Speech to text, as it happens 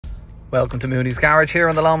Welcome to Mooneys Garage here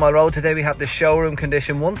on the Long Mile Road. Today we have the showroom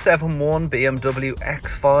condition 171 BMW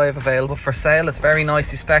X5 available for sale. It's very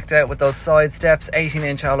nicely specced out with those side steps,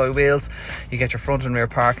 18-inch alloy wheels. You get your front and rear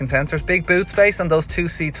parking sensors, big boot space, and those two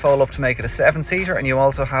seats fold up to make it a 7-seater, and you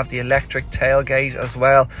also have the electric tailgate as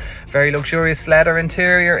well. Very luxurious leather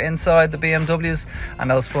interior inside the BMWs,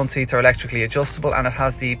 and those front seats are electrically adjustable, and it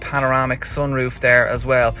has the panoramic sunroof there as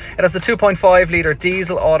well. It has the 2.5 litre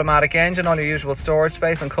diesel automatic engine, all your usual storage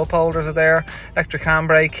space and cup holders are there, electric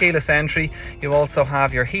handbrake, keyless entry. You also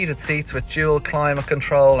have your heated seats with dual climate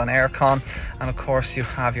control and aircon, and of course you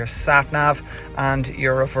have your sat nav and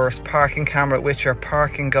your reverse parking camera with your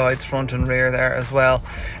parking guides front and rear there as well.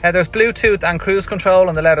 There's Bluetooth and cruise control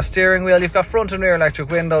on the leather steering wheel. You've got front and rear electric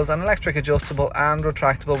windows and electric adjustable and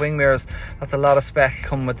retractable wing mirrors. That's a lot of spec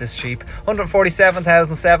coming with this Jeep.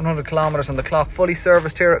 147,700 kilometers on the clock, fully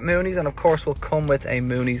serviced here at Mooneys, and of course will come with a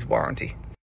Mooneys warranty.